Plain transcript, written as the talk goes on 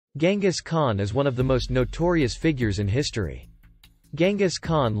Genghis Khan is one of the most notorious figures in history. Genghis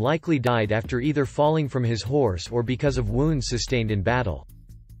Khan likely died after either falling from his horse or because of wounds sustained in battle.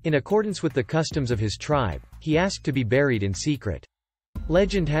 In accordance with the customs of his tribe, he asked to be buried in secret.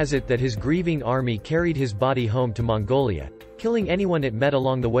 Legend has it that his grieving army carried his body home to Mongolia, killing anyone it met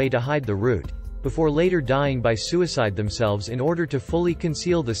along the way to hide the route, before later dying by suicide themselves in order to fully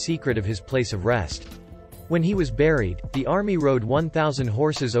conceal the secret of his place of rest. When he was buried, the army rode 1,000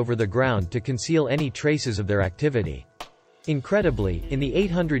 horses over the ground to conceal any traces of their activity. Incredibly, in the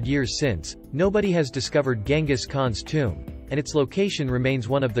 800 years since, nobody has discovered Genghis Khan's tomb, and its location remains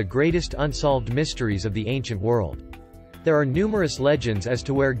one of the greatest unsolved mysteries of the ancient world. There are numerous legends as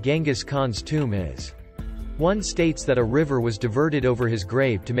to where Genghis Khan's tomb is. One states that a river was diverted over his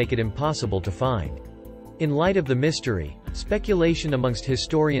grave to make it impossible to find. In light of the mystery, speculation amongst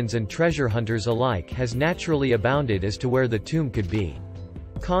historians and treasure hunters alike has naturally abounded as to where the tomb could be.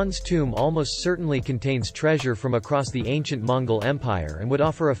 Khan's tomb almost certainly contains treasure from across the ancient Mongol Empire and would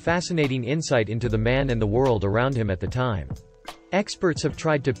offer a fascinating insight into the man and the world around him at the time. Experts have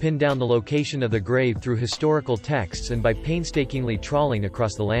tried to pin down the location of the grave through historical texts and by painstakingly trawling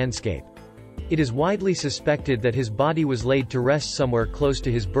across the landscape. It is widely suspected that his body was laid to rest somewhere close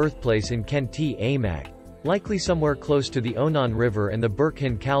to his birthplace in Khentii Mountains, likely somewhere close to the Onan River and the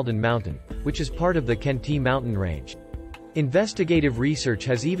Burkhan Khaldun mountain, which is part of the Khentii mountain range. Investigative research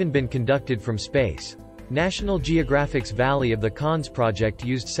has even been conducted from space. National Geographic's Valley of the Khans project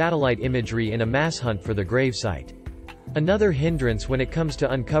used satellite imagery in a mass hunt for the gravesite. Another hindrance when it comes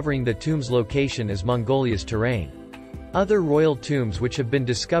to uncovering the tomb's location is Mongolia's terrain. Other royal tombs which have been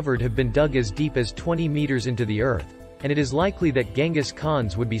discovered have been dug as deep as 20 meters into the earth, and it is likely that Genghis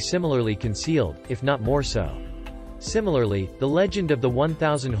Khan's would be similarly concealed, if not more so. Similarly, the legend of the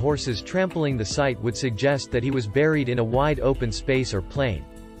 1,000 horses trampling the site would suggest that he was buried in a wide open space or plain.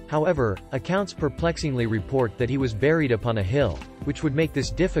 However, accounts perplexingly report that he was buried upon a hill, which would make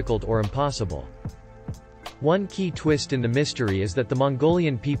this difficult or impossible. One key twist in the mystery is that the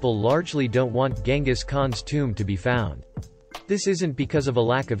Mongolian people largely don't want Genghis Khan's tomb to be found. This isn't because of a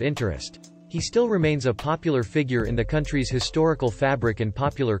lack of interest. He still remains a popular figure in the country's historical fabric and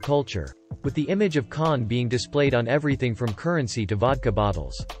popular culture, with the image of Khan being displayed on everything from currency to vodka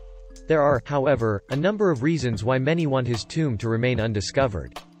bottles. There are, however, a number of reasons why many want his tomb to remain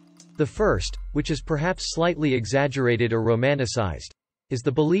undiscovered. The first, which is perhaps slightly exaggerated or romanticized, is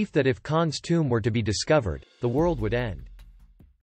the belief that if Khan's tomb were to be discovered, the world would end.